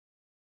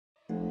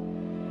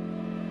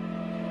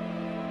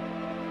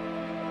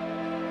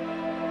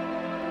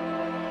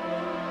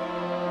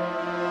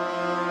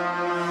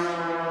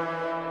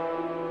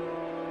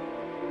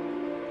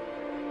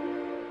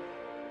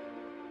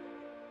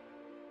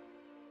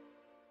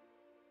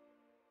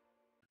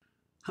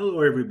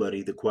Hello,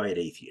 everybody. The Quiet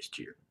Atheist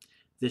here.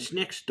 This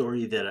next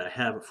story that I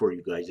have for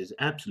you guys is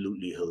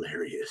absolutely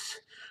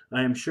hilarious.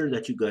 I am sure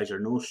that you guys are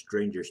no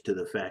strangers to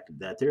the fact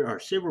that there are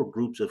several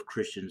groups of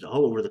Christians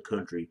all over the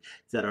country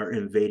that are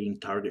invading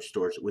Target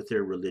stores with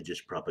their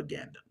religious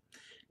propaganda.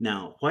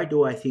 Now, why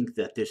do I think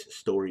that this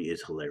story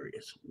is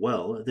hilarious?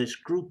 Well, this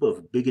group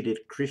of bigoted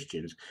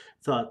Christians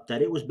thought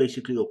that it was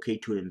basically okay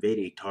to invade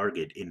a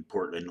Target in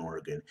Portland,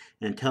 Oregon,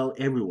 and tell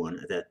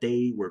everyone that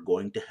they were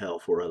going to hell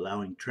for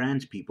allowing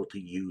trans people to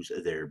use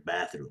their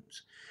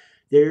bathrooms.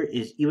 There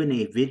is even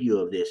a video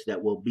of this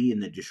that will be in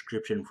the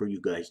description for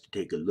you guys to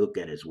take a look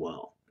at as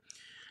well.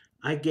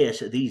 I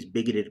guess these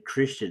bigoted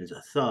Christians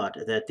thought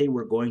that they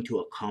were going to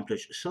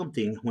accomplish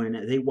something when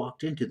they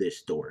walked into this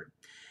store.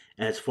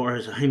 As far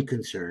as I'm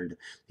concerned,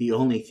 the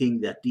only thing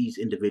that these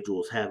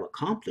individuals have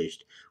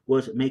accomplished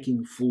was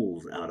making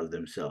fools out of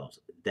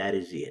themselves. That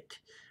is it.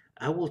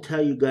 I will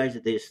tell you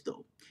guys this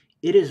though.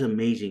 It is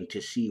amazing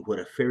to see what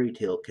a fairy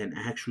tale can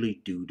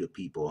actually do to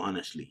people,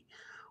 honestly.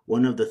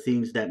 One of the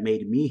things that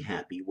made me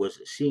happy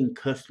was seeing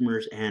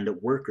customers and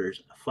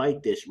workers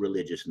fight this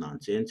religious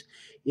nonsense.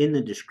 In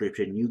the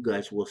description, you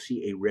guys will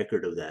see a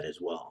record of that as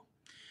well.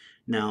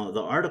 Now,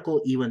 the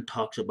article even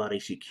talks about a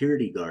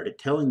security guard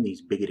telling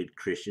these bigoted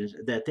Christians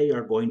that they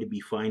are going to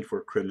be fined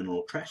for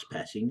criminal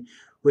trespassing,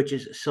 which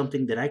is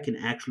something that I can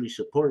actually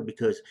support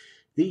because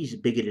these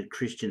bigoted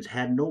Christians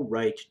had no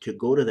right to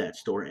go to that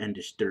store and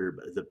disturb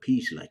the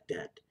peace like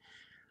that.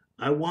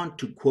 I want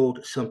to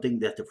quote something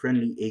that the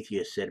friendly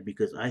atheist said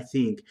because I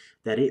think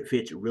that it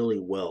fits really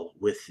well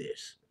with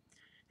this.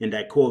 And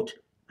I quote,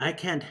 I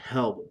can't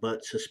help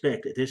but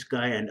suspect this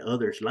guy and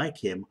others like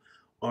him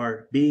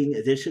are being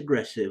this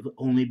aggressive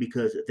only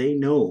because they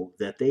know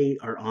that they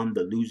are on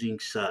the losing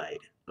side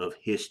of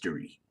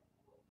history.